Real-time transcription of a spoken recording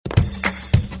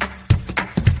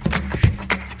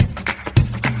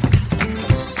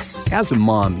As a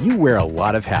mom, you wear a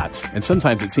lot of hats, and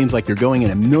sometimes it seems like you're going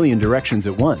in a million directions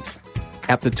at once.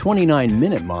 At the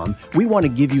 29-Minute Mom, we want to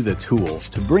give you the tools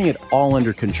to bring it all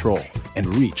under control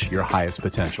and reach your highest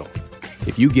potential.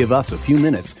 If you give us a few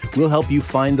minutes, we'll help you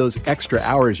find those extra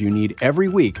hours you need every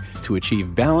week to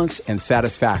achieve balance and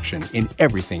satisfaction in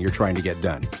everything you're trying to get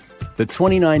done. The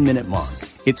 29-Minute Mom.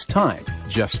 It's time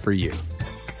just for you.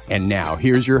 And now,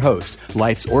 here's your host,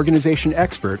 life's organization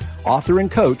expert, author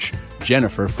and coach,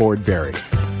 Jennifer Ford Berry.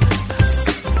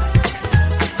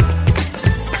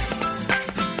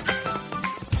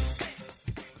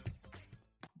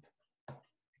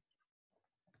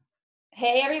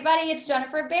 Hey everybody, it's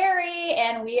Jennifer Berry,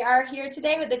 and we are here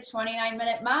today with the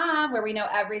 29-Minute Mom, where we know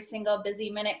every single busy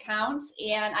minute counts.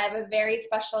 And I have a very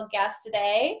special guest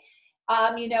today.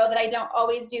 You know that I don't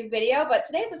always do video, but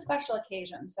today's a special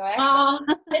occasion. So I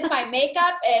actually did my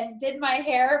makeup and did my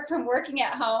hair from working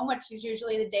at home, which is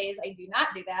usually the days I do not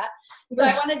do that. So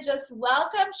I want to just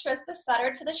welcome Trista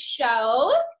Sutter to the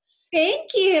show.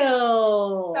 Thank you.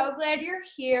 So glad you're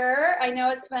here. I know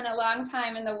it's been a long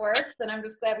time in the works, and I'm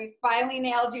just glad we finally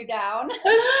nailed you down.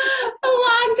 A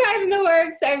long time in the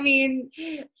works. I mean,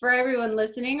 for everyone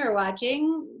listening or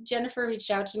watching, Jennifer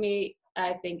reached out to me,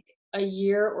 I think, a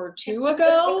year or two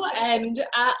ago, and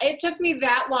it took me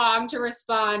that long to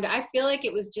respond. I feel like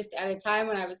it was just at a time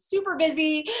when I was super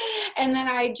busy, and then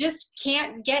I just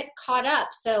can't get caught up.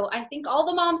 So I think all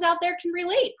the moms out there can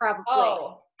relate, probably.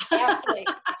 Oh, absolutely.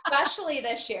 Especially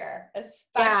this year.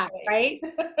 Yeah, right?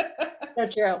 So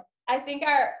true. I think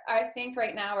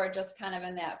right now we're just kind of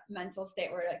in that mental state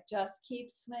where we're like, just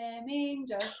keep swimming,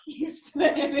 just keep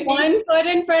swimming. One foot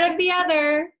in front of the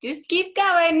other. Just keep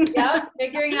going. Yep,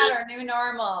 figuring out our new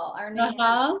normal.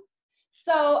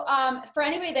 So for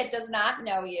anybody that does not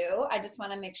know you, I just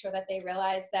want to make sure that they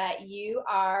realize that you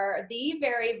are the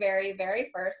very, very,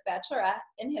 very first Bachelorette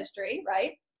in history,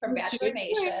 right? From Bachelor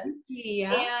Nation.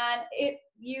 Yeah. And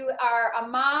you are a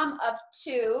mom of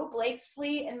two,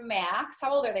 Blakesley and Max.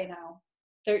 How old are they now?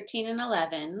 13 and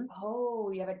 11. Oh,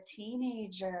 you have a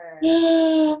teenager.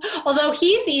 Although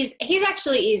he's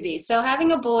actually easy. So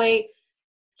having a boy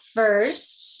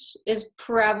first is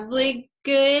probably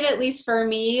good, at least for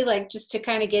me, like just to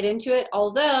kind of get into it.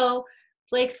 Although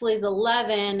Blakesley's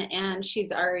 11 and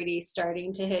she's already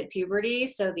starting to hit puberty.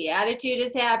 So the attitude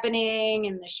is happening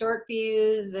and the short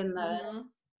fuse and the,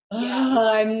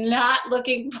 I'm not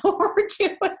looking forward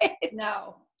to it.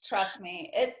 No, trust me.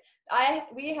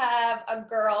 We have a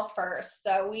girl first.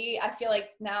 So I feel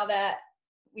like now that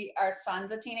our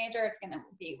son's a teenager,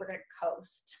 we're going to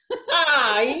coast.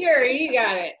 You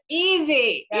got it.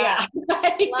 Easy. Yeah.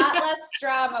 A lot less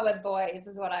drama with boys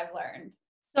is what I've learned.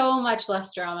 So much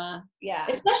less drama. Yeah.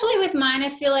 Especially with mine, I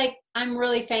feel like I'm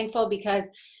really thankful because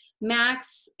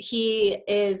Max, he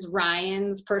is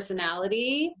Ryan's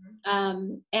personality.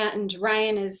 And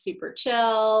Ryan is super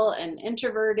chill and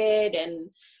introverted and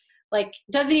like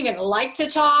doesn't even like to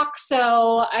talk.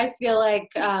 So I feel like,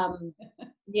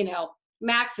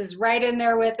 Max is right in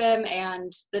there with him,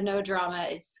 and the no drama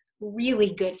is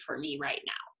really good for me right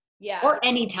now. Yeah. Or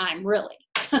anytime, really.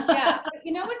 Yeah.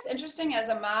 You know what's interesting, as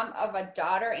a mom of a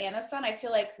daughter and a son, I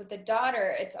feel like with the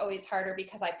daughter, it's always harder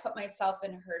because I put myself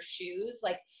in her shoes.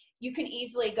 Like you can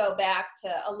easily go back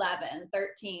to 11,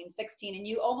 13, 16, and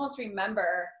you almost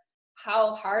remember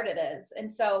how hard it is.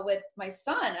 And so with my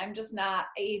son, I'm just not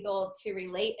able to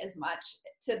relate as much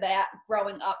to that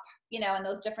growing up, in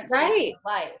those different stages of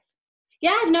life.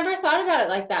 Yeah, I've never thought about it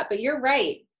like that, but you're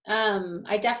right.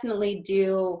 I definitely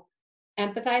do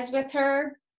empathize with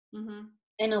her. Mm-hmm.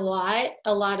 And a lot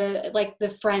of like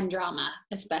the friend drama,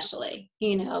 especially,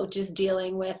 just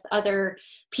dealing with other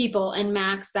people. And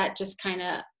Max, that just kind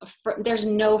of, there's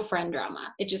no friend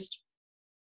drama.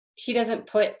 He doesn't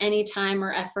put any time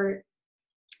or effort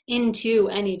into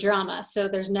any drama. So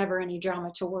there's never any drama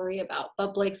to worry about.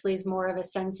 But Blakesley's more of a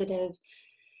sensitive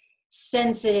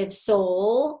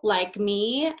soul like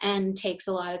me and takes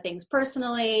a lot of things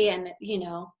personally. And,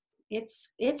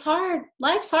 it's hard.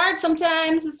 Life's hard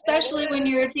sometimes, especially when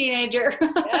you're a teenager.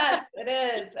 Yes, it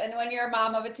is. And when you're a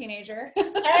mom of a teenager.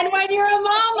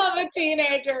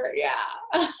 Yeah.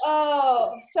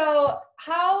 Oh, so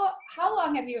how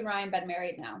long have you and Ryan been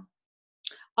married now?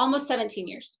 Almost 17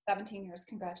 years. 17 years.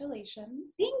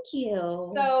 Congratulations. Thank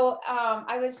you. So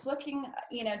I was looking,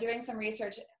 doing some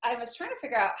research. I was trying to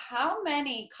figure out how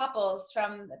many couples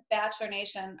from Bachelor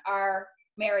Nation are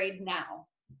married now.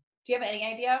 Do you have any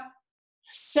idea?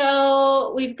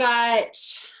 So we've got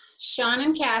Sean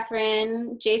and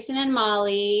Catherine, Jason and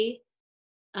Molly,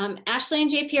 Ashley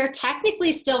and JP are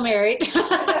technically still married,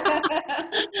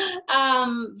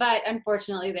 but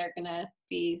unfortunately they're going to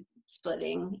be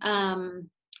splitting,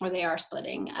 or they are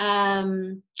splitting.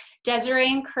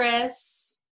 Desiree and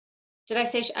Chris. Did I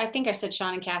say, I think I said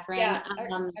Sean and Catherine. Yeah, I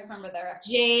remember that.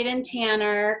 Jade and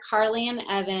Tanner, Carly and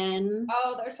Evan.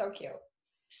 Oh, they're so cute.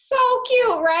 So cute,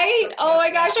 right? So oh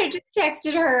my gosh, I just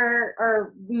texted her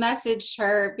or messaged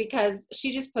her because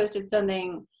she just posted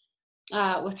something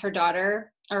with her daughter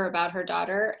or about her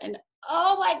daughter. And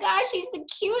oh my gosh, she's the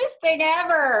cutest thing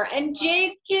ever. And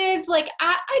Jade's kids, like,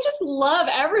 I just love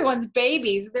everyone's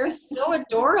babies. They're so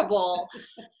adorable.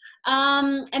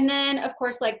 And then of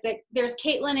course, like there's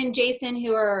Caitlin and Jason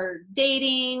who are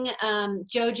dating,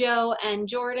 Jojo and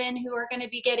Jordan who are going to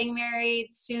be getting married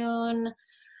soon.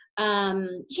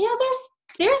 You know,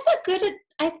 there's a good,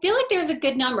 I feel like there's a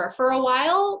good number. For a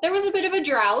while, there was a bit of a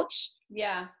drought.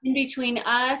 Yeah. In between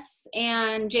us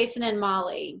and Jason and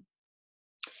Molly.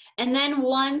 And then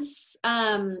once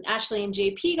Ashley and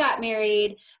JP got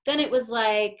married, then it was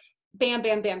like bam,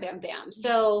 bam, bam, bam, bam.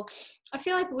 So I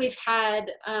feel like we've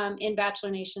had in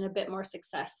Bachelor Nation a bit more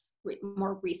success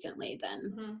more recently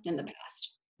than in the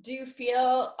past. Do you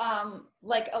feel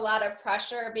like a lot of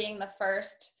pressure being the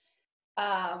first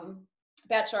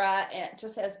Bachelorette,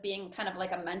 just as being kind of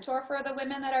like a mentor for the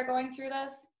women that are going through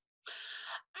this?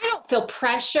 I don't feel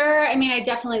pressure. I mean, I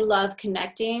definitely love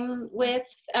connecting with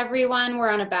everyone. We're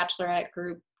on a Bachelorette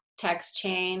group text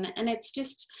chain, and it's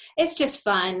just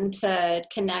fun to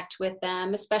connect with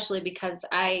them, especially because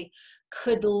I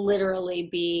could literally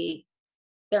be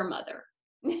their mother.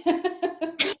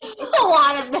 A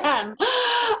lot of them.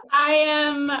 I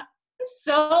am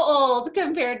so old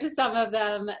compared to some of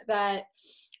them that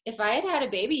if I had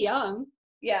a baby young,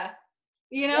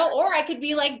 you know, or I could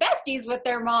be like besties with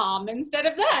their mom instead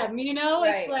of them, you know,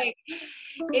 It's like,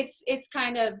 it's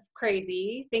kind of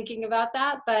crazy thinking about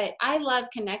that, but I love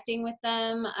connecting with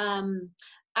them.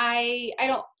 I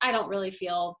don't really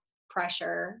feel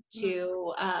pressure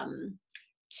to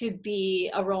be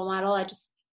a role model. I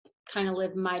just kind of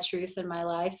live my truth in my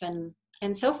life, and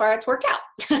so far it's worked out.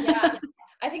 Yeah.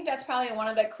 I think that's probably one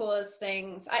of the coolest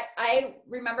things. I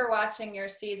remember watching your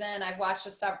season. I've watched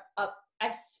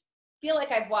I feel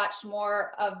like I've watched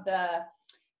more of the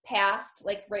past,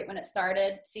 like right when it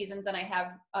started seasons, than I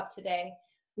have up to date.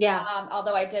 Yeah.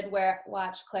 Although I did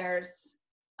watch Claire's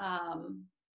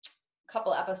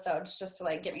couple episodes just to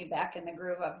like get me back in the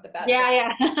groove of the Bachelor. Yeah.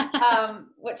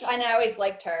 Which I always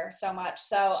liked her so much.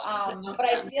 So, but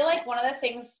I feel like one of the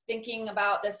things thinking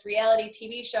about this reality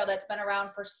TV show that's been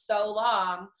around for so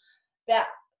long, that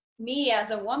me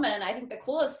as a woman, I think the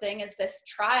coolest thing is this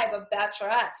tribe of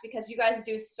bachelorettes, because you guys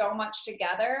do so much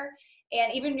together.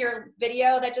 And even your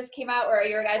video that just came out where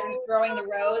your guys are throwing the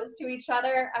rose to each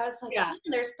other, I was like,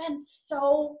 there's been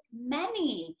so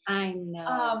many. I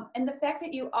know. And the fact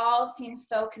that you all seem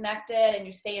so connected and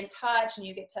you stay in touch and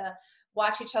you get to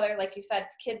watch each other, like you said,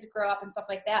 kids grow up and stuff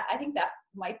like that. I think that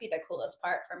might be the coolest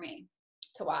part for me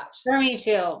to watch. For me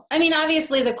too. I mean,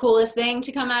 obviously the coolest thing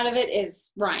to come out of it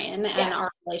is Ryan and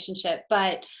our relationship,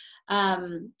 but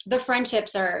the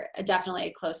friendships are definitely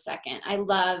a close second. I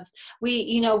love,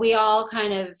 we all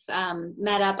kind of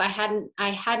met up. I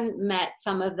hadn't met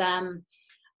some of them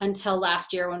until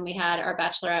last year when we had our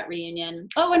Bachelorette reunion.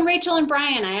 Oh, and Rachel and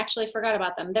Brian, I actually forgot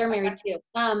about them. They're married too.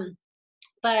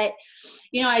 But,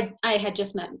 you know, I had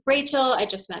just met Rachel, I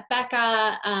just met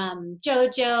Becca,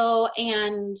 JoJo,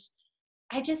 and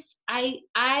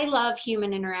I love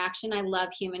human interaction. I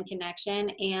love human connection.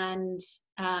 And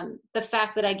the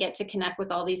fact that I get to connect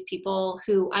with all these people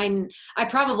who I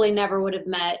probably never would have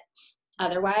met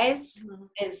otherwise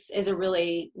is a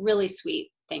really, really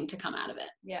sweet thing to come out of it.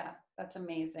 Yeah, that's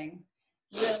amazing.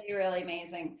 Really, really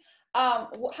amazing.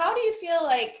 How do you feel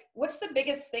like, what's the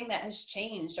biggest thing that has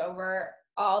changed over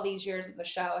all these years of the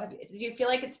show? Do you feel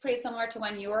like it's pretty similar to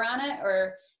when you were on it,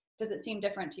 or does it seem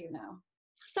different to you now?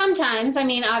 Sometimes. I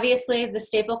mean, obviously the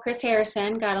staple Chris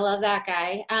Harrison, gotta love that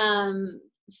guy.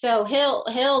 So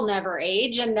he'll never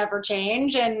age and never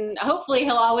change, and hopefully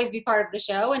he'll always be part of the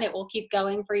show, and it will keep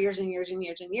going for years and years and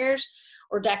years and years,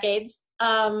 or decades.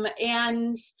 You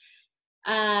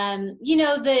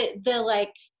know,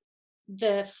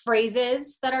 the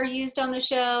phrases that are used on the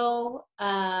show,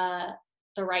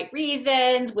 the right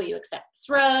reasons, will you accept this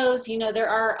rose? You know, there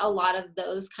are a lot of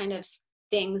those kind of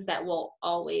things that will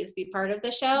always be part of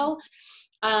the show.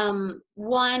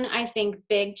 One, I think,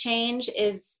 big change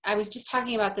is, I was just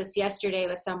talking about this yesterday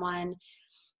with someone,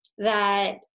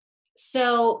 that,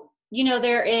 so, you know,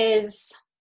 there is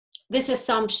this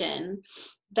assumption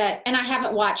that, and I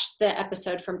haven't watched the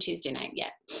episode from Tuesday night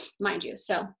yet, mind you,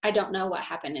 so I don't know what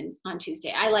happened on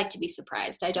Tuesday. I like to be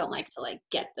surprised. I don't like to like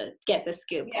get the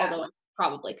scoop, although I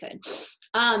probably could.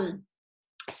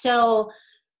 So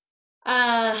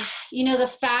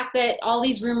The fact that all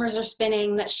these rumors are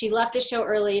spinning that she left the show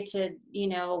early to,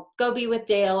 go be with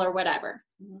Dale or whatever.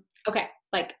 Okay.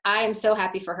 Like, I am so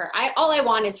happy for her. All I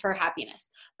want is her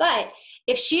happiness. But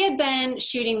if she had been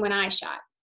shooting when I shot,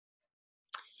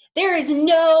 there is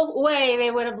no way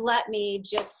they would have let me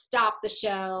just stop the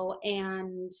show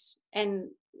and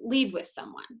leave with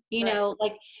someone,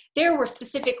 like there were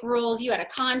specific rules. You had a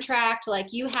contract,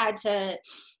 like you had to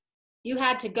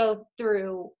go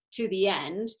through to the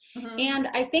end. Mm-hmm. And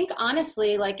I think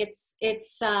honestly, like it's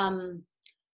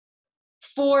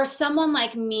for someone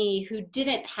like me who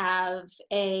didn't have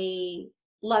a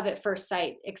love at first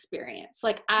sight experience.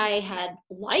 Like I had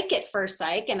like at first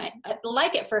sight and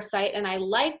I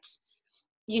liked,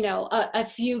 a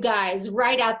few guys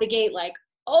right out the gate, like,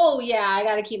 oh yeah, I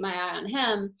got to keep my eye on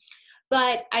him.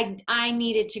 But I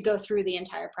needed to go through the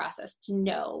entire process to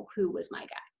know who was my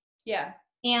guy. Yeah.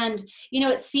 And,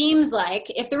 it seems like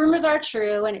if the rumors are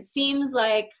true and it seems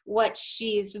like what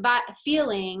she's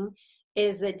feeling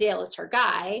is that Dale is her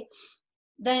guy,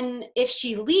 then if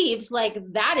she leaves, like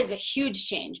that is a huge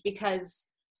change because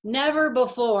never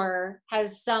before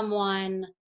has someone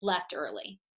left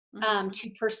early to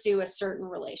pursue a certain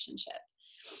relationship.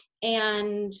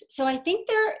 And so I think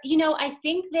I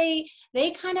think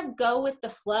they kind of go with the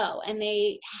flow and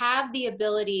they have the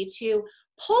ability to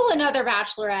pull another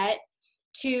Bachelorette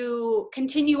to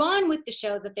continue on with the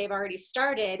show that they've already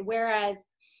started. Whereas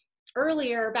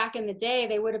earlier back in the day,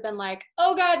 they would have been like,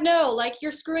 oh God, no, like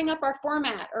you're screwing up our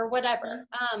format or whatever.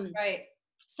 Right.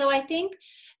 So I think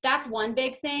that's one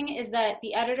big thing is that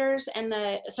the editors and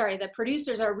the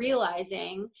producers are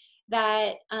realizing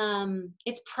that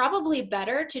it's probably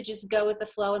better to just go with the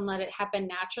flow and let it happen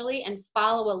naturally and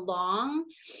follow along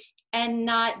and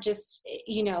not just,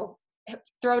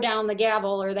 throw down the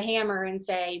gavel or the hammer and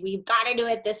say, we've got to do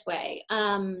it this way.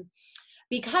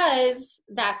 Because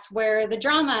that's where the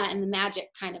drama and the magic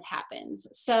kind of happens.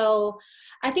 So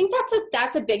I think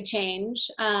that's a big change.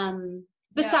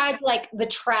 Besides like the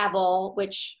travel,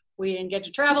 which we didn't get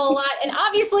to travel a lot. And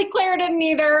obviously Claire didn't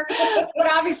either,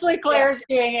 but obviously Claire's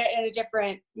doing it in a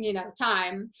different,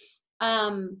 time.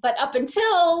 But up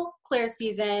until Claire's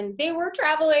season, they were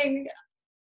traveling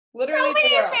literally so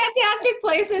many fantastic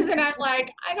places. And I'm like,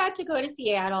 I got to go to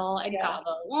Seattle and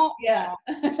Cabo. Yeah.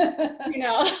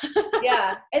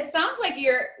 Yeah. It sounds like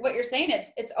what you're saying,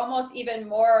 it's almost even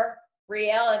more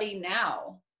reality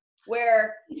now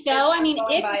where. So, I mean,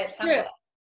 if it's true.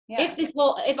 Yeah.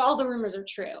 If all the rumors are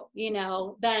true,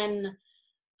 then,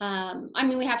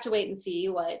 we have to wait and see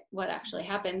what actually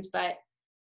happens. But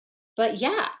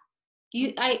yeah,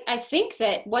 I think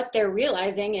that what they're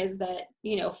realizing is that,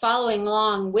 following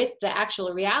along with the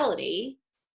actual reality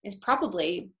is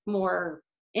probably more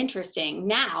interesting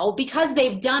now because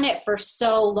they've done it for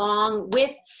so long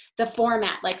with the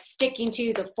format, like sticking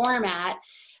to the format.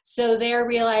 So they're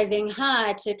realizing,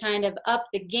 to kind of up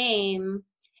the game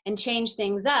and change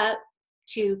things up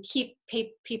to keep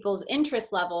people's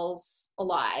interest levels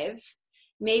alive.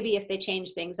 Maybe if they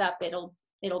change things up, it'll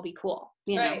be cool.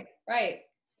 Right.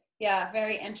 Yeah.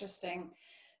 Very interesting.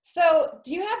 So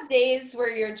do you have days where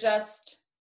you're just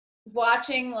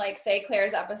watching, like say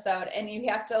Claire's episode and you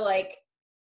have to like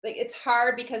it's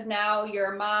hard because now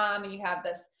you're a mom and you have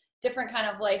this different kind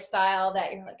of lifestyle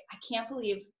that you're like, I can't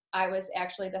believe I was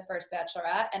actually the first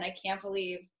Bachelorette and I can't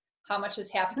believe how much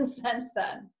has happened since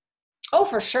then? Oh,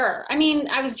 for sure.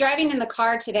 I was driving in the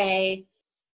car today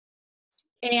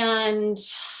and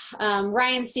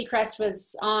Ryan Seacrest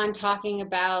was on talking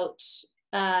about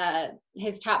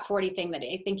his top 40 thing that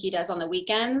I think he does on the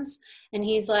weekends. And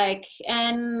he's like,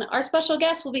 and our special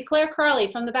guest will be Claire Crawley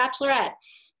from The Bachelorette.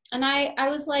 And I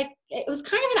was like, it was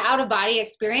kind of an out of body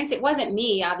experience. It wasn't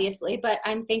me, obviously, but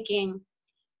I'm thinking,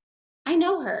 I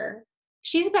know her.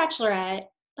 She's a Bachelorette.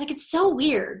 Like, it's so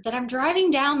weird that I'm driving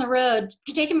down the road,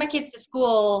 taking my kids to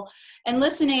school and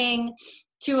listening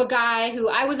to a guy who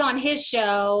I was on his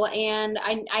show and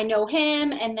I know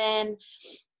him. And then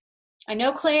I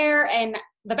know Claire and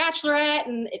The Bachelorette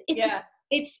and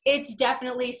it's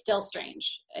definitely still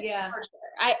strange. Yeah. For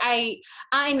sure.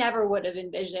 I never would have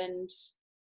envisioned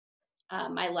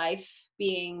my life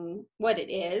being what it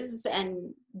is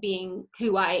and being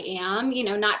who I am,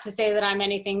 not to say that I'm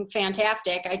anything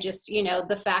fantastic. I just,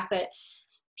 the fact that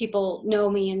people know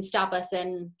me and stop us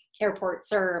in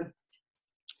airports or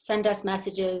send us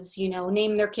messages,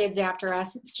 name their kids after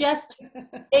us. It's just,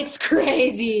 it's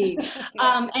crazy.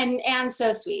 And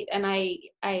so sweet. And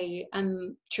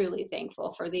I'm truly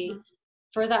thankful for the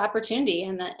opportunity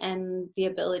and the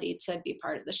ability to be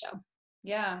part of the show.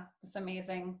 Yeah. It's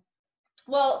amazing.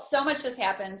 Well, so much has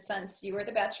happened since you were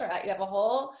the Bachelorette. You have a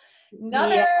whole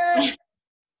Another,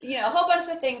 a whole bunch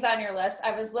of things on your list.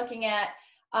 I was looking at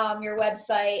your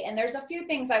website, and there's a few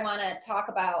things I want to talk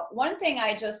about. One thing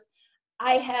I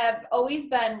have always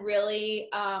been really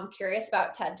curious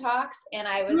about TED Talks, and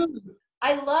I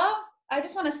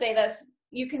just want to say this.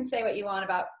 You can say what you want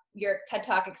about your TED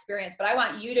Talk experience, but I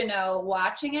want you to know,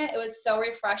 watching it, it was so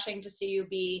refreshing to see you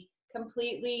be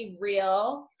completely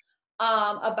real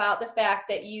about the fact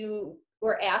that you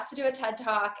were asked to do a TED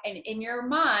Talk, and in your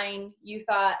mind, you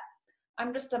thought,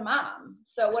 I'm just a mom,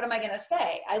 so what am I going to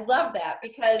say? I love that,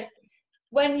 because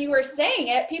when you were saying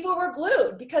it, people were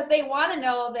glued because they want to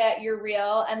know that you're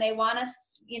real, and they want to,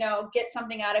 get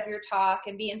something out of your talk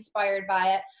and be inspired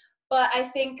by it. But I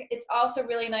think it's also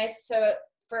really nice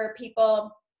for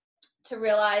people to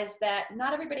realize that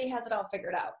not everybody has it all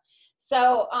figured out.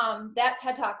 So that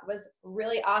TED Talk was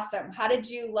really awesome. How did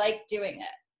you like doing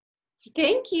it?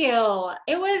 Thank you.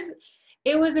 It was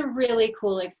a really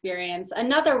cool experience.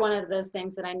 Another one of those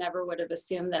things that I never would have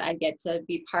assumed that I'd get to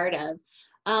be part of.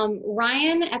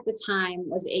 Ryan at the time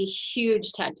was a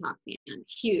huge TED Talk fan,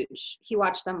 huge. He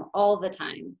watched them all the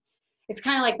time. It's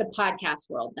kind of like the podcast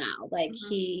world now. Like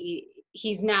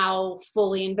he's now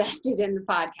fully invested in the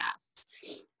podcasts.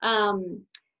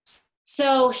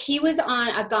 So he was on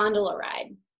a gondola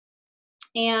ride,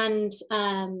 and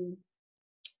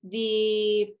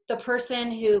the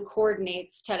person who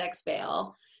coordinates TEDx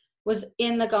Vail was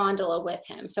in the gondola with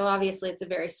him. So obviously it's a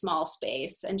very small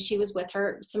space, and she was with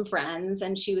some friends,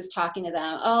 and she was talking to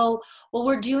them. Oh, well,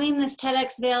 we're doing this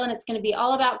TEDx Vail, and it's going to be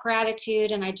all about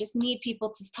gratitude, and I just need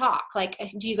people to talk. Like,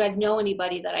 do you guys know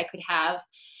anybody that I could have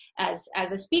as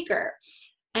a speaker?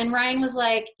 And Ryan was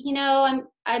like,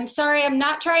 I'm sorry, I'm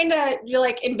not trying to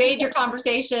invade your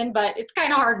conversation, but it's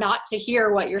kind of hard not to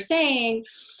hear what you're saying.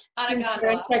 Since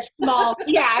you're in such small,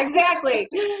 yeah, exactly.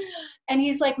 And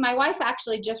he's like, my wife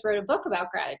actually just wrote a book about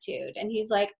gratitude. And he's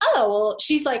like, oh, well,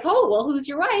 she's like, oh, well, who's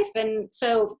your wife? And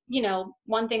so,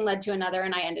 one thing led to another,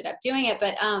 and I ended up doing it.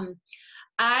 But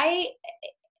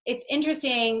it's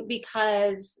interesting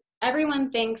because everyone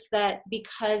thinks that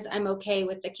because I'm okay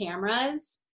with the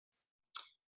cameras,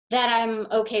 that I'm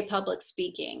okay public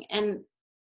speaking. And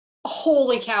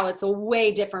holy cow, it's a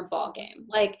way different ballgame.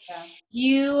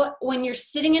 When you're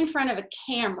sitting in front of a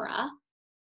camera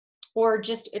or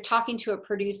just talking to a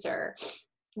producer,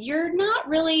 you're not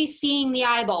really seeing the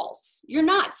eyeballs. You're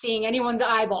not seeing anyone's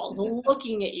eyeballs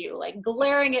looking at you,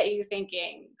 glaring at you,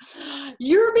 thinking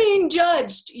you're being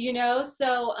judged,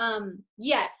 So,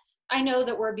 yes, I know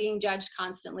that we're being judged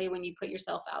constantly when you put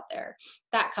yourself out there.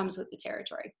 That comes with the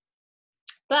territory.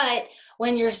 But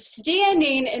when you're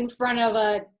standing in front of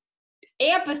a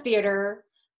amphitheater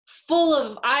full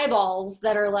of eyeballs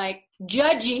that are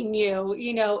judging you,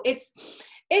 it's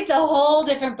a whole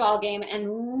different ballgame,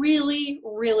 and really,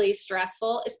 really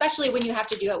stressful, especially when you have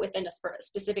to do it within a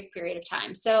specific period of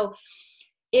time. So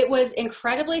it was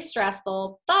incredibly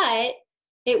stressful, but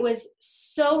it was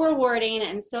so rewarding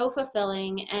and so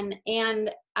fulfilling.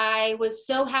 And I was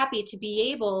so happy to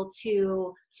be able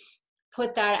to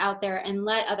put that out there and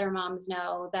let other moms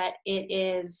know that it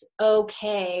is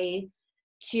okay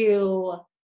to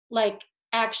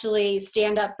actually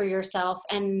stand up for yourself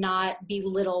and not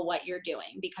belittle what you're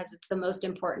doing, because it's the most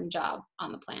important job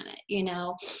on the planet, and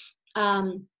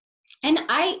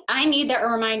I need that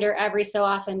reminder every so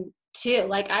often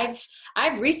too.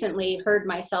 I've recently heard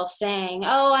myself saying,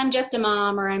 oh, I'm just a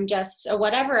mom, or I'm just a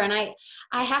whatever. And I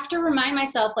have to remind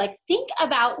myself, think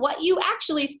about what you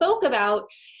actually spoke about.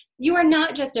 You are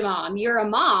not just a mom. You're a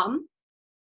mom,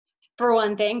 for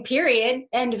one thing, period,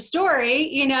 end of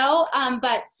story,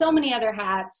 but so many other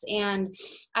hats. And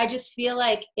I just feel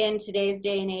like in today's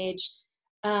day and age,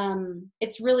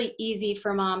 it's really easy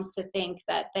for moms to think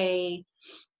that it's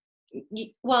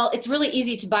really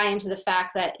easy to buy into the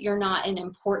fact that you're not an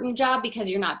important job because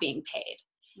you're not being paid.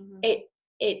 Mm-hmm.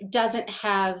 It doesn't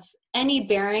have any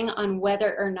bearing on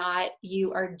whether or not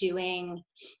you are doing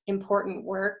important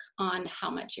work on how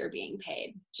much you're being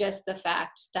paid. Just the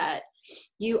fact that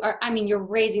you're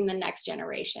raising the next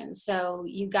generation. So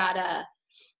you gotta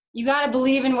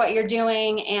believe in what you're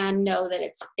doing and know that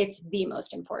it's the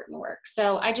most important work.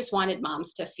 So I just wanted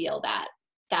moms to feel that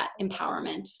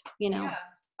empowerment, Yeah,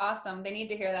 awesome. They need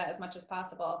to hear that as much as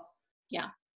possible. Yeah.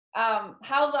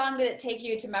 How long did it take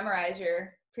you to memorize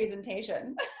your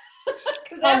presentation?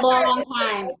 A long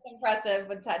time. Most impressive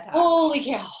with TED Talk. Holy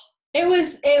cow. It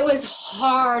was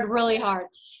hard, really hard.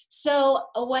 So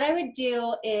what I would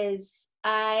do is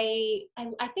I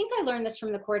think I learned this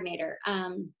from the coordinator.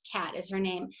 Kat is her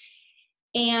name.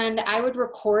 And I would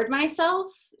record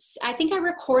myself. I think I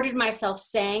recorded myself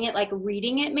saying it,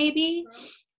 reading it maybe.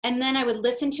 And then I would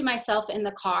listen to myself in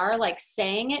the car, like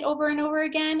saying it over and over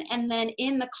again. And then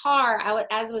in the car,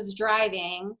 as I was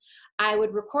driving, I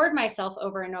would record myself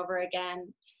over and over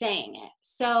again saying it.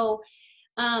 So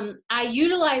I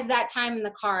utilize that time in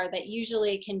the car that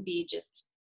usually can be just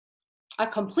a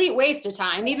complete waste of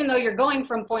time, even though you're going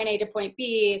from point A to point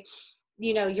B,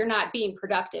 you know, you're not being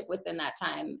productive within that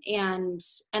time. And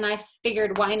I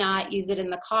figured, why not use it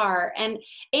in the car? And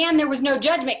there was no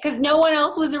judgment because no one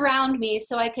else was around me.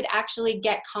 So I could actually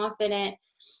get confident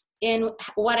in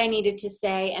what I needed to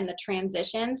say and the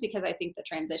transitions, because I think the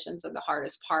transitions are the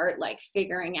hardest part, like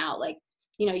figuring out, like,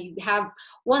 you know, you have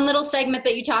one little segment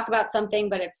that you talk about something,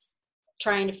 but it's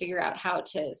trying to figure out how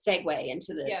to segue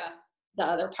into the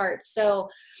other parts. So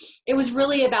it was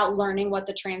really about learning what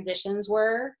the transitions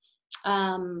were.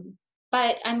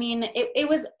 But I mean, it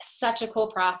was such a cool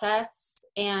process,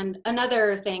 and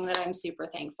another thing that I'm super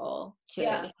thankful to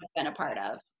have been a part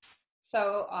of.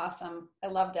 So awesome. I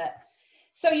loved it.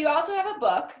 So you also have a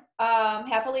book,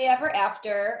 Happily Ever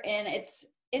After, and it's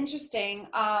interesting.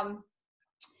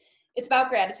 It's about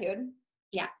gratitude.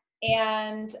 Yeah.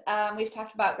 And we've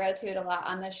talked about gratitude a lot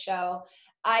on this show.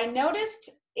 I noticed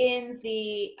in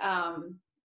the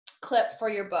clip for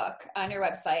your book on your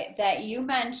website that you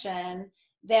mentioned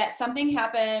that something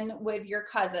happened with your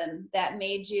cousin that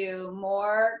made you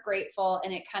more grateful,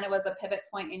 and it kind of was a pivot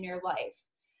point in your life.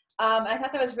 I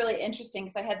thought that was really interesting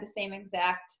because I had the same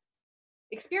exact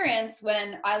experience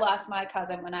when I lost my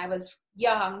cousin when I was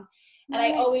young. And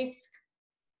I always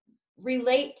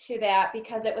relate to that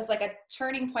because it was like a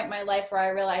turning point in my life where I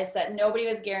realized that nobody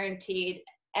was guaranteed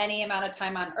any amount of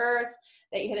time on earth,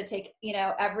 that you had to take, you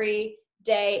know, every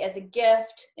day as a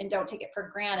gift and don't take it for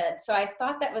granted. So I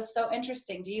thought that was so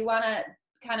interesting. Do you want to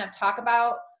kind of talk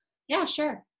about? Yeah,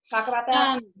 sure. Talk about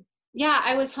that? Yeah,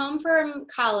 I was home from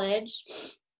college.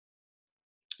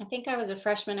 I think I was a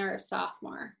freshman or a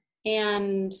sophomore.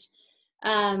 And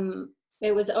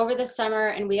it was over the summer,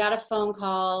 and we got a phone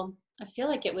call. I feel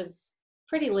like it was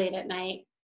pretty late at night.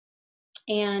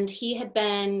 And he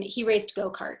raced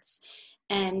go-karts,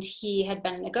 and he had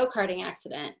been in a go-karting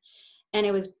accident. And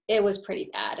it was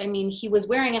pretty bad. I mean, he was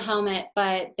wearing a helmet,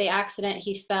 but the accident,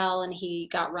 he fell and he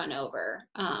got run over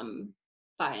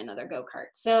by another go-kart.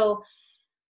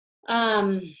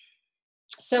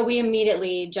 So we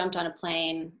immediately jumped on a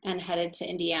plane and headed to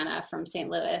Indiana from St.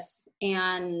 Louis.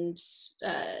 And,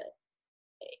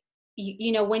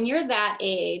 you know, when you're that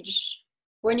age,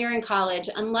 when you're in college,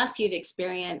 unless you've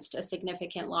experienced a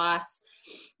significant loss,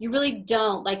 you really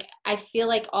don't. Like, I feel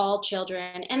like all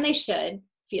children, and they should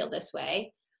feel this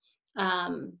way,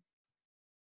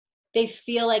 they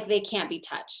feel like they can't be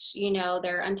touched. You know,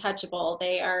 they're untouchable.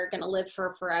 They are going to live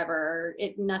for forever.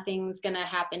 Nothing's going to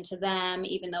happen to them,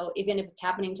 even if it's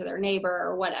happening to their neighbor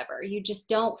or whatever. You just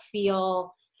don't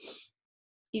feel,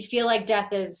 you feel like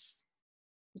death is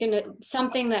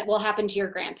something that will happen to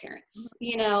your grandparents,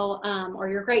 you know, or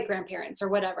your great grandparents or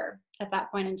whatever at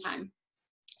that point in time.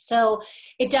 So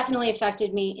it definitely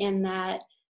affected me in that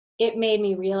it made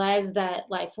me realize that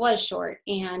life was short,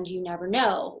 and you never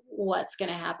know what's going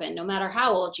to happen, no matter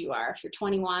how old you are, if you're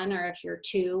 21 or if you're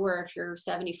 2 or if you're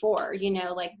 74, you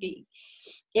know, like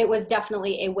it was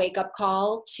definitely a wake up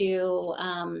call to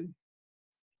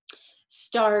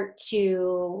start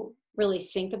to really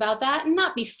think about that and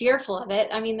not be fearful of it.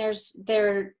 I mean,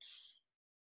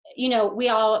 you know, we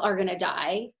all are going to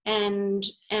die, and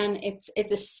it's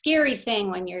a scary thing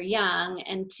when you're young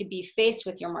and to be faced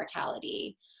with your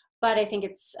mortality. But I think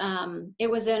it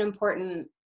was an important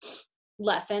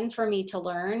lesson for me to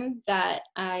learn that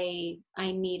I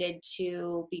needed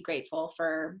to be grateful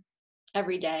for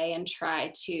every day and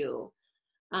try to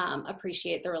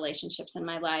appreciate the relationships in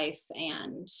my life,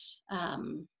 and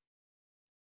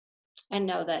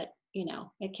know that, you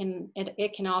know, it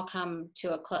can all come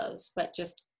to a close, but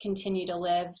just continue to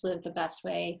live the best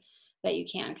way that you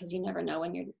can, because you never know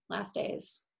when your last day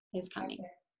is coming. Okay.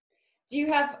 Do you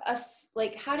have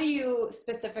how do you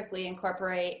specifically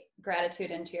incorporate gratitude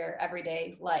into your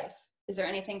everyday life? Is there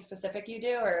anything specific you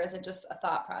do, or is it just a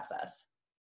thought process?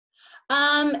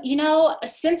 You know,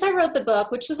 since I wrote the book,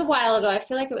 which was a while ago, I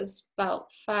feel like it was about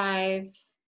 5-6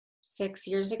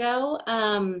 years ago,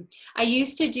 I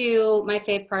used to do my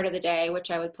fave part of the day, which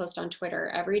I would post on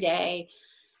Twitter every day.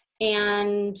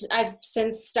 And I've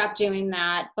since stopped doing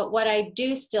that. But what I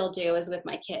do still do is with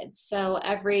my kids. So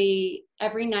every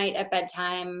night at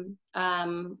bedtime,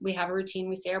 we have a routine.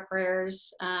 We say our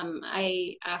prayers.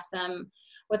 I ask them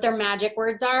what their magic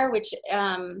words are, which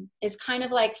is kind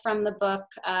of like from the book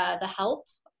The Help,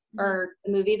 or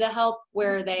the movie The Help,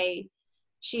 where they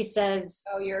she says,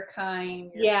 "Oh, you're kind."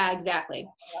 Yeah, exactly.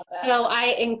 So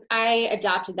I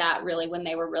adopted that really when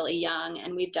they were really young,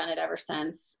 and we've done it ever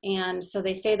since. And so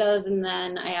they say those, and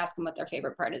then I ask them what their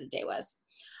favorite part of the day was.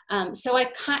 So I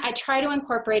try to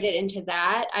incorporate it into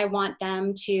that. I want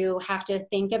them to have to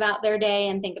think about their day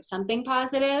and think of something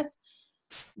positive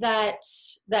that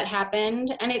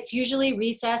happened. And it's usually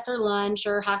recess or lunch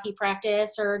or hockey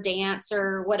practice or dance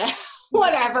or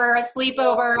whatever, a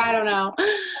sleepover, I don't know.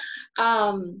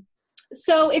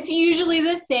 So it's usually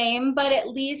the same, but at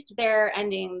least they're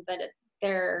ending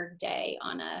their day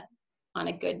on a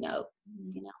good note,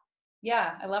 you know.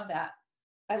 Yeah, I love that.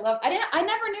 I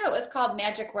never knew it was called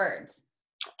magic words.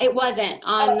 It wasn't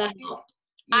on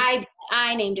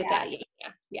I named it that.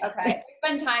 Yeah. Okay. There's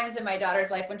been times in my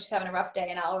daughter's life when she's having a rough day,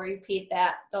 and I'll repeat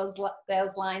those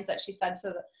lines that she said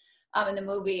to in the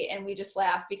movie, and we just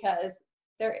laugh because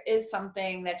there is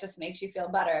something that just makes you feel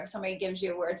better if somebody gives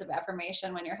you words of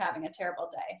affirmation when you're having a terrible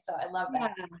day. So I love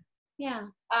that. Yeah.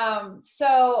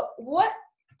 So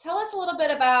tell us a little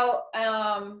bit about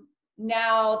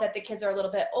now that the kids are a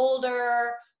little bit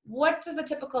older, what does a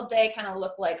typical day kind of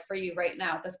look like for you right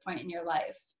now at this point in your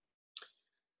life?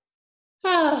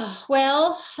 Oh,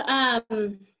 well, I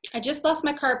just lost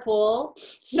my carpool.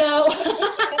 So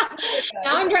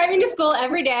now I'm driving to school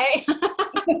every day.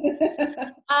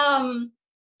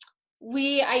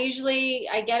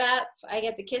 I get up, I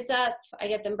get the kids up, I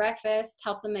get them breakfast,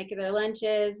 help them make their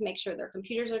lunches, make sure their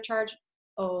computers are charged.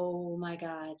 Oh my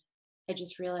God. I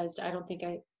just realized I don't think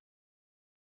I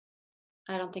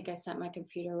sent my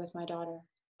computer with my daughter.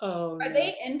 Oh, Are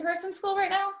they in person school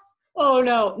right now? Oh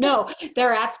no,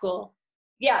 they're at school.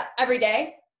 Yeah, every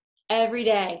day? Every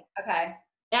day. Okay.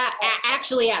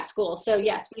 Actually at school. So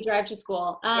yes, we drive to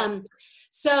school.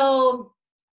 So,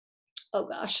 oh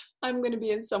gosh, I'm going to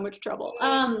be in so much trouble.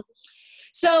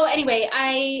 So anyway,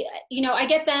 I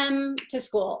get them to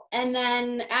school, and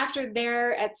then after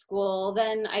they're at school,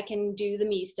 then I can do the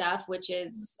me stuff, which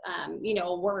is,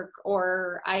 work,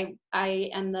 or I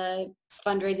am the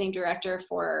fundraising director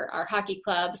for our hockey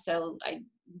club. So I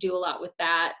do a lot with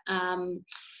that.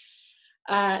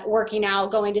 Working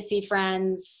out, going to see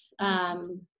friends,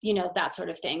 that sort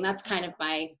of thing. That's kind of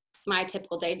my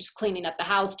typical day, just cleaning up the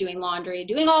house, doing laundry,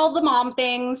 doing all the mom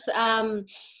things.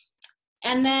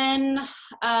 And then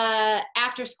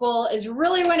after school is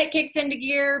really when it kicks into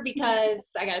gear,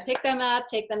 because I got to pick them up,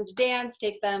 take them to dance,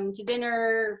 take them to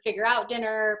dinner, figure out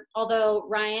dinner. Although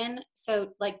Ryan, so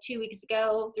like 3 weeks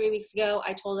ago,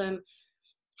 I told him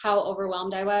how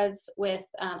overwhelmed I was with,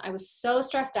 I was so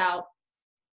stressed out,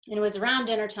 and it was around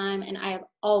dinner time, and I have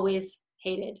always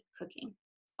hated cooking.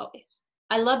 Always.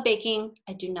 I love baking.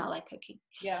 I do not like cooking.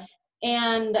 Yeah.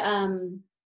 And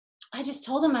I just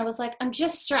told him, I was like, I'm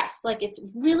just stressed. Like, it's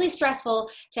really stressful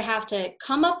to have to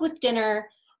come up with dinner,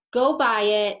 go buy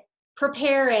it,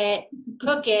 prepare it,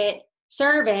 cook it,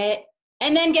 serve it,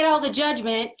 and then get all the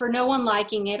judgment for no one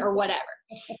liking it or whatever.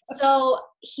 So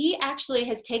he actually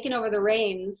has taken over the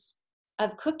reins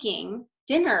of cooking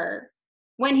dinner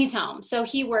when he's home. So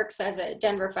he works as a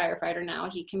Denver firefighter now.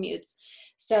 He commutes.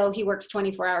 So he works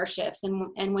 24-hour shifts.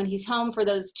 And when he's home for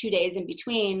those 2 days in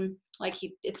between, like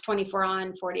it's 24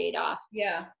 on, 48 off.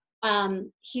 Yeah.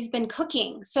 He's been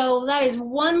cooking. So that is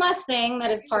one less thing that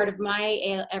is part of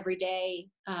my everyday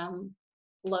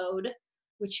load,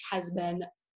 which has been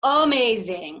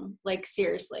amazing. Like,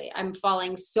 seriously, I'm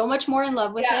falling so much more in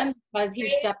love with him because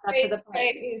he's stepped up to the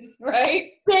plate.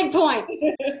 Right. Big points.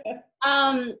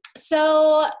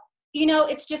 So,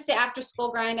 it's just the after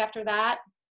school grind after that,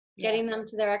 getting them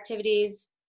to their activities,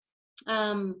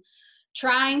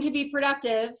 trying to be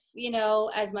productive,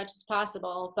 as much as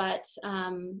possible. But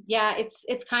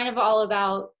it's kind of all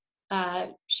about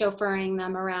chauffeuring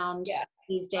them around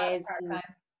these days.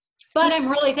 But I'm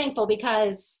really thankful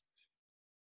because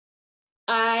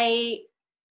COVID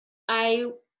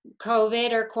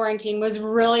or quarantine was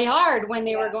really hard when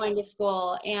they were going to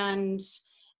school, and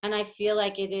I feel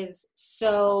like it is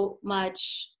so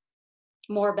much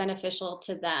more beneficial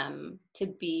to them to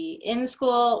be in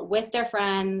school with their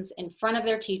friends, in front of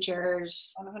their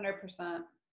teachers. 100%.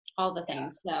 All the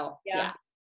things. So yeah.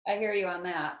 I hear you on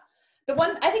that.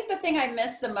 I think the thing I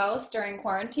missed the most during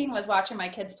quarantine was watching my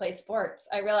kids play sports.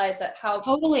 I realized that how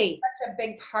such a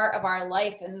big part of our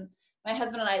life, and my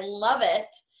husband and I love it.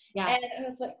 Yeah. And I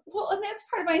was like, well, and that's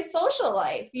part of my social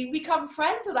life. You become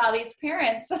friends with all these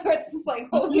parents. So it's just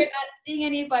like, well, you're not seeing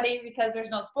anybody because there's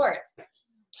no sports.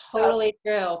 Totally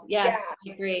true. Yes,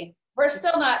 I agree. We're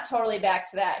still not totally back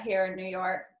to that here in New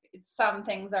York. Some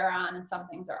things are on and some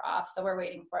things are off. So we're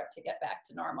waiting for it to get back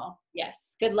to normal.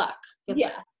 Yes. Good luck. Good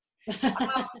luck.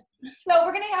 So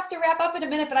we're going to have to wrap up in a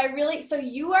minute, but so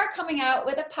you are coming out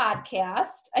with a podcast.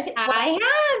 I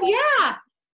have, yeah.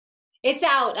 It's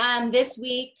out this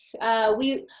week.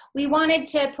 We wanted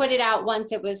to put it out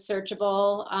once it was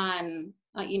searchable on,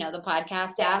 the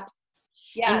podcast apps.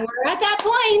 Yeah. And we're at that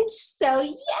point. So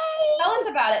yay. Tell us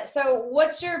about it. So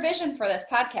what's your vision for this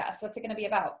podcast? What's it going to be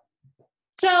about?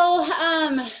 So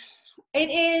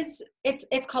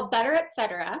it's called Better,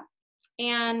 Etc.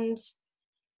 And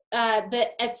the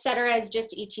et cetera is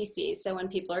just ETC. So when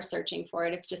people are searching for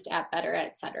it, it's just at Better,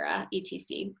 Etc.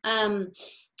 ETC.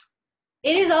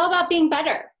 It is all about being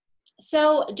better.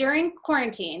 So during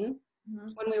quarantine,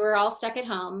 when we were all stuck at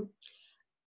home,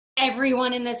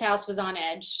 everyone in this house was on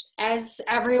edge, as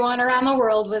everyone around the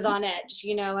world was on edge.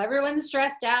 Everyone's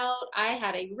stressed out. I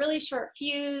had a really short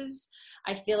fuse.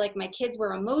 I feel like my kids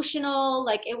were emotional.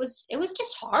 Like it was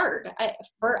just hard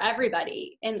for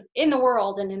everybody in the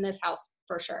world and in this house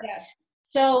for sure. Yeah.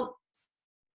 So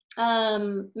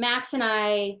Max and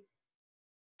I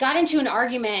got into an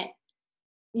argument.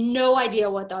 No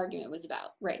idea what the argument was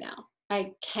about right now.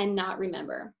 I cannot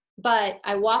remember, but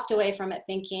I walked away from it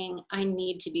thinking I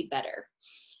need to be better.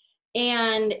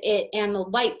 And the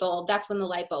light bulb, that's when the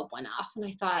light bulb went off. And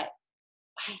I thought,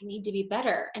 I need to be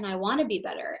better and I want to be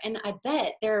better. And I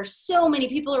bet there are so many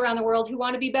people around the world who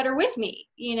want to be better with me,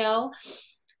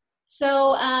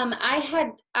 So I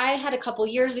had a couple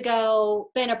years ago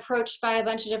been approached by a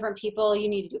bunch of different people. You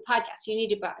need to do a podcast. You need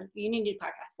to do a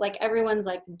podcast. Like everyone's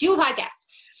like, do a podcast.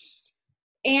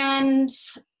 And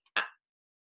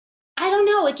I don't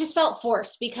know, it just felt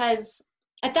forced because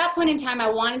at that point in time, I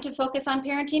wanted to focus on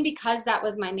parenting because that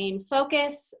was my main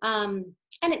focus. And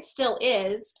it still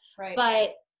is, right.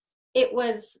 But it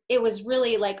was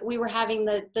really like we were having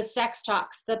the sex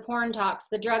talks, the porn talks,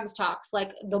 the drugs talks,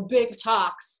 like the big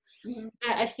talks. Mm-hmm.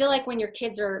 I feel like when your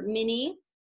kids are mini,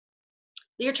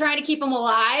 you're trying to keep them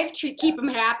alive, keep them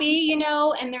happy,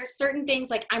 and there's certain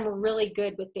things like I'm really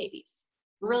good with babies.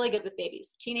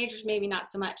 Teenagers, maybe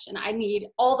not so much. And I need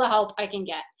all the help I can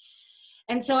get.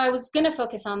 And so I was going to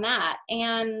focus on that.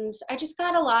 And I just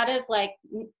got a lot of like,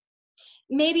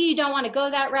 maybe you don't want to go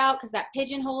that route because that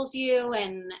pigeonholes you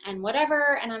and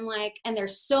whatever. And I'm like, and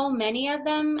there's so many of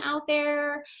them out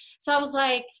there. So I was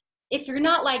like, if you're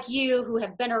not like you who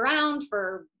have been around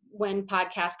for when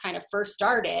podcasts kind of first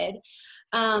started,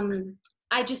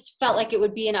 I just felt like it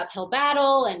would be an uphill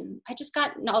battle. And I just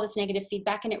got all this negative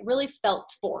feedback and it really felt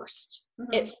forced.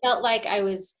 Mm-hmm. It felt like I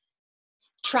was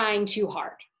trying too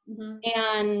hard. Mm-hmm.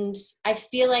 And I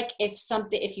feel like if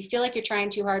you feel like you're trying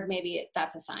too hard, maybe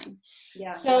that's a sign.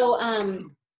 Yeah. So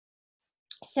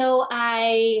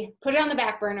I put it on the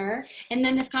back burner and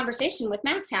then this conversation with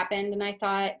Max happened and I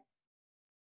thought,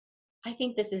 I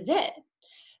think this is it.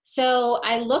 So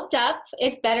I looked up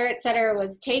if Better, Etc.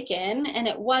 was taken and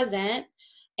it wasn't.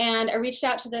 And I reached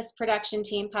out to this production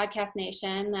team, Podcast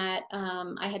Nation, that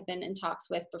I had been in talks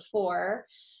with before.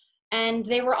 And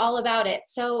they were all about it.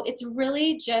 So it's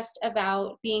really just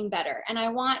about being better. And I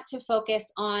want to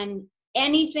focus on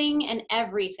anything and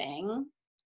everything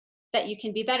that you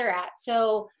can be better at.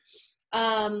 So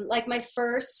like my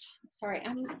first, sorry,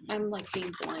 I'm like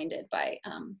being blinded by,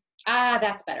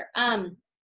 that's better.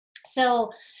 So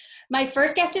my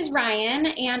first guest is Ryan,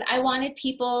 and I wanted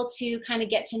people to kind of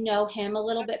get to know him a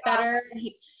little bit better,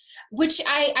 which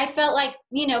I felt like,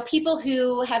 people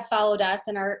who have followed us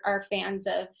and are fans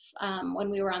of when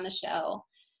we were on the show,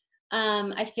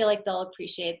 I feel like they'll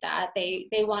appreciate that. They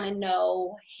want to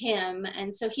know him.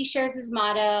 And so he shares his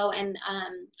motto and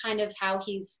kind of how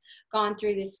he's gone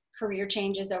through this career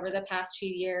changes over the past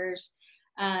few years,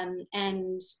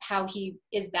 and how he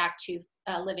is back to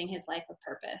living his life of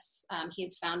purpose. He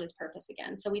has found his purpose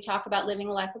again. So we talk about living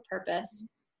a life of purpose.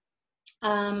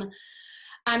 I'm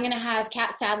going to have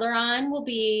Kat Sadler on, will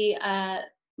be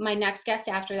my next guest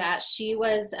after that. She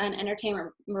was an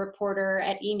entertainment reporter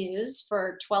at E! News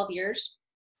for 12 years.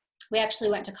 We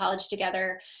actually went to college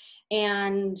together,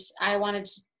 and I wanted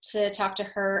to talk to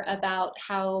her about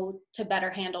how to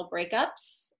better handle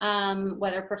breakups,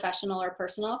 whether professional or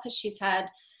personal, because she's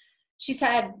had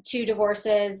 2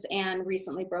 divorces and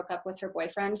recently broke up with her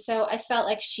boyfriend. So I felt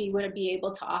like she would be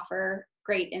able to offer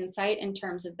great insight in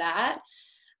terms of that.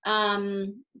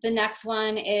 The next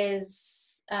one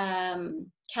is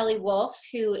Kelly Wolf,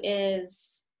 who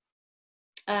is,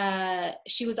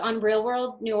 she was on Real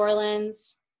World New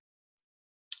Orleans.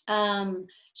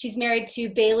 She's married to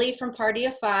Bailey from Party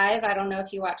of Five. I don't know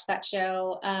if you watched that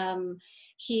show.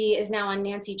 He is now on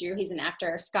Nancy Drew. He's an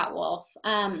actor, Scott Wolf.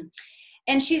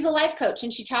 And she's a life coach,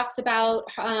 and she talks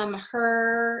about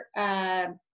her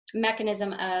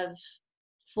mechanism of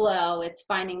flow. It's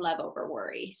finding love over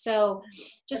worry. So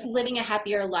just living a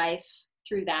happier life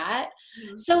through that.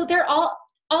 Mm-hmm. So they're all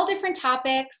different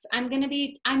topics. I'm going to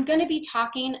be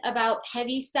talking about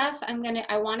heavy stuff.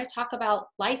 I want to talk about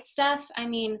light stuff. I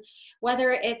mean,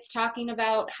 whether it's talking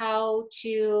about how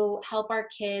to help our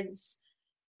kids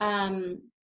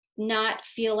not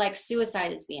feel like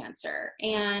suicide is the answer,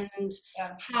 and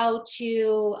how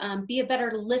to be a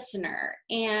better listener,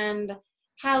 and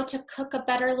how to cook a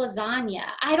better lasagna.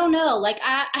 I don't know. Like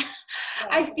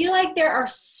I feel like there are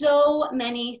so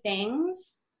many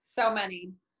things. So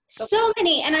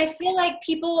many. And I feel like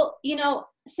people,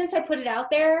 since I put it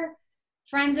out there,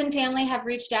 friends and family have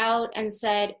reached out and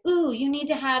said, ooh, you need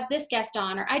to have this guest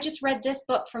on, or I just read this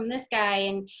book from this guy,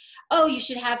 and oh, you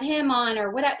should have him on,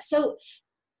 or whatever. So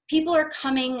people are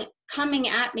coming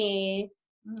at me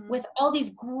with all these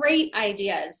great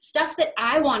ideas, stuff that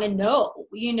I want to know,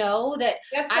 that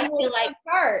I feel like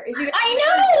I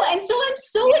know. And so I'm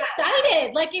so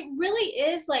excited. Like, it really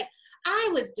is like, I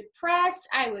was depressed.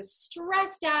 I was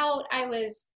stressed out. I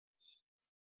was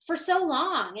for so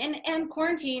long, and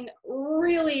quarantine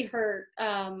really hurt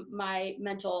my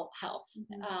mental health,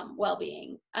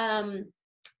 well-being. So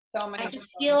many. I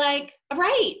just feel like,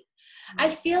 I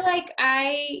feel like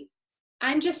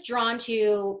I'm just drawn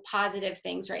to positive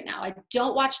things right now. I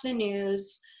don't watch the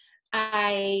news.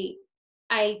 I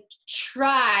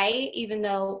try, even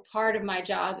though part of my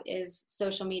job is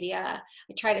social media,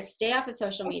 I try to stay off of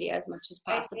social media as much as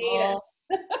possible.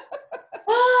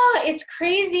 It's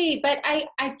crazy, but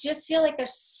I just feel like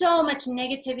there's so much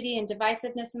negativity and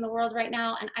divisiveness in the world right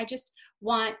now, and I just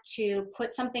want to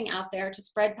put something out there to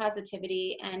spread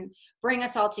positivity and bring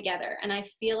us all together. And I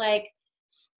feel like,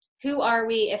 who are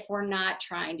we if we're not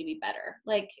trying to be better?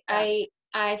 Like, I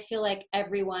feel like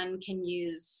everyone can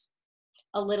use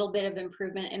a little bit of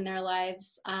improvement in their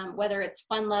lives, whether it's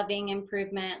fun-loving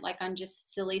improvement, like on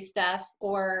just silly stuff,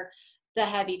 or the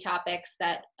heavy topics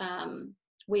that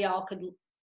we all could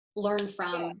learn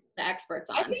from the experts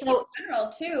on. I think in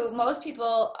general too, most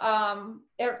people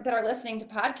that are listening to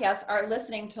podcasts are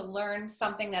listening to learn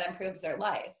something that improves their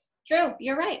life. True,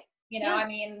 you're right. I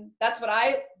mean, that's what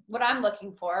I'm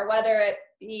looking for, whether it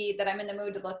be that I'm in the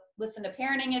mood to listen to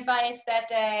parenting advice that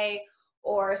day,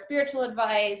 or spiritual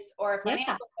advice, or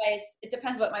financial advice. It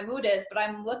depends what my mood is, but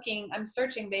I'm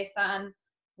searching based on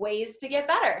ways to get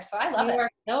better. So I love it. You are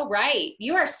so right.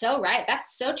 You are so right.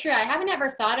 That's so true. I haven't ever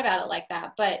thought about it like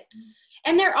that,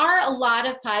 and there are a lot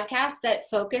of podcasts that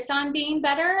focus on being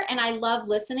better, and I love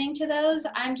listening to those.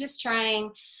 I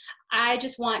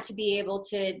just want to be able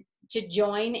to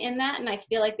join in that. And I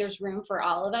feel like there's room for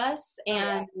all of us.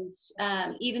 And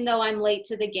even though I'm late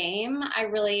to the game, I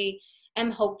really am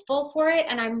hopeful for it.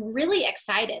 And I'm really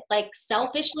excited, like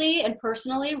selfishly and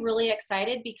personally, really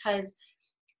excited, because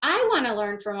I want to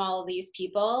learn from all of these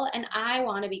people, and I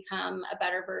want to become a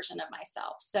better version of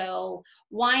myself. So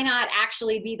why not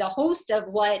actually be the host of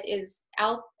what is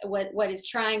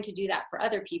trying to do that for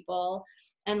other people,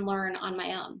 and learn on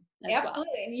my own as Absolutely.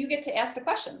 Well. And you get to ask the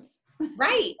questions.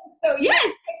 Right. So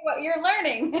yes, what you're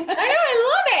learning. I know,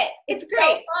 I love it. It's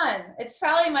great. So fun. It's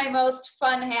probably my most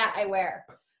fun hat I wear.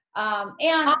 And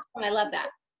awesome. I love that.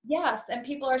 Yes, and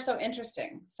people are so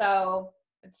interesting. So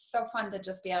it's so fun to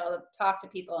just be able to talk to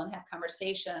people and have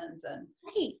conversations. And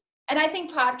I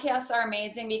think podcasts are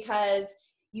amazing because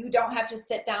you don't have to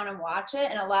sit down and watch it.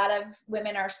 And a lot of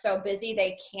women are so busy,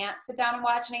 they can't sit down and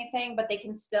watch anything, but they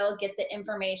can still get the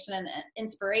information and the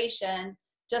inspiration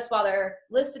just while they're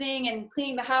listening and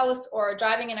cleaning the house or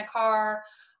driving in a car,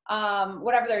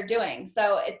 whatever they're doing.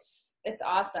 So it's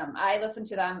awesome. I listen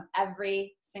to them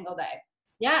every single day.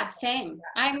 Yeah, same.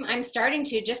 I'm starting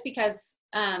to, just because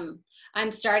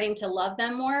I'm starting to love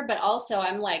them more, but also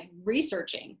I'm like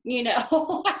researching,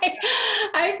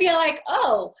 I feel like,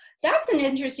 oh, that's an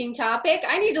interesting topic.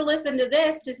 I need to listen to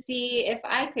this to see if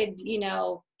I could,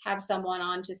 have someone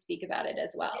on to speak about it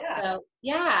as well. Yeah. So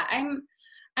yeah,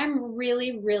 I'm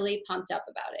really, really pumped up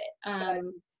about it.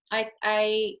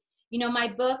 My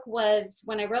book was,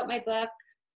 when I wrote my book,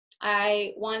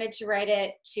 I wanted to write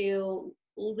it to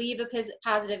leave a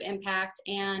positive impact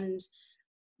and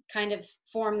kind of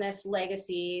form this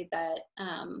legacy that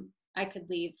I could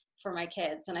leave for my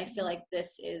kids. And I feel like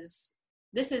this is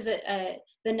the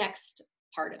next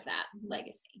part of that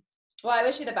legacy. Well, I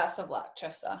wish you the best of luck,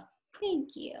 Trista. Thank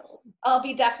you. I'll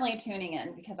be definitely tuning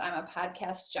in because I'm a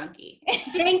podcast junkie.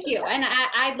 Thank you. And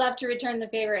I'd love to return the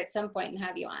favor at some point and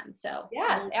have you on. So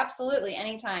yeah, absolutely.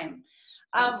 Anytime.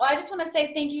 Well, I just want to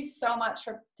say thank you so much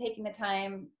for taking the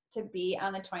time to be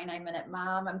on the 29-Minute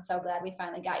Mom. I'm so glad we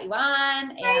finally got you on.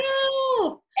 And, I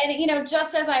know. And, you know,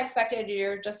 just as I expected,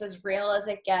 you're just as real as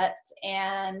it gets.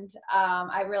 And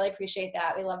I really appreciate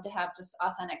that. We love to have just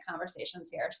authentic conversations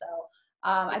here. So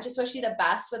I just wish you the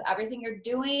best with everything you're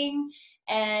doing.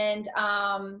 And,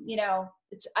 you know,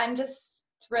 I'm just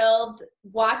thrilled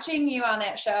watching you on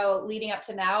that show leading up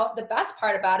to now. The best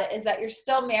part about it is that you're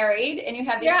still married and you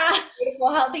have these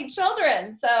beautiful, healthy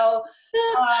children. So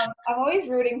I'm always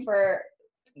rooting for,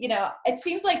 you know, it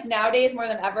seems like nowadays more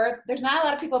than ever, there's not a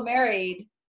lot of people married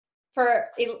for,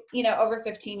 you know, over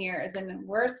 15 years, and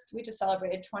we just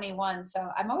celebrated 21. So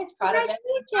I'm always proud of it.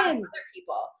 Other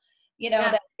people, you know,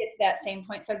 that it's that same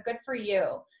point. So good for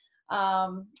you.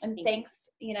 And thanks,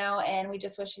 you know, and we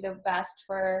just wish you the best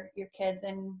for your kids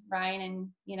and Ryan and,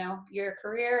 you know, your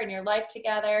career and your life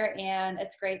together. And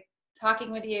it's great talking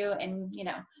with you and, you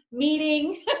know,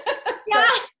 meeting.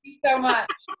 Thank you so much.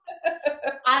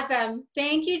 Awesome.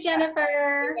 Thank you,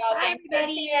 Jennifer. Bye,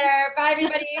 everybody. Bye,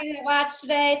 everybody who watched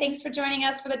today. Thanks for joining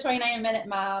us for the 29 Minute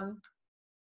Mom.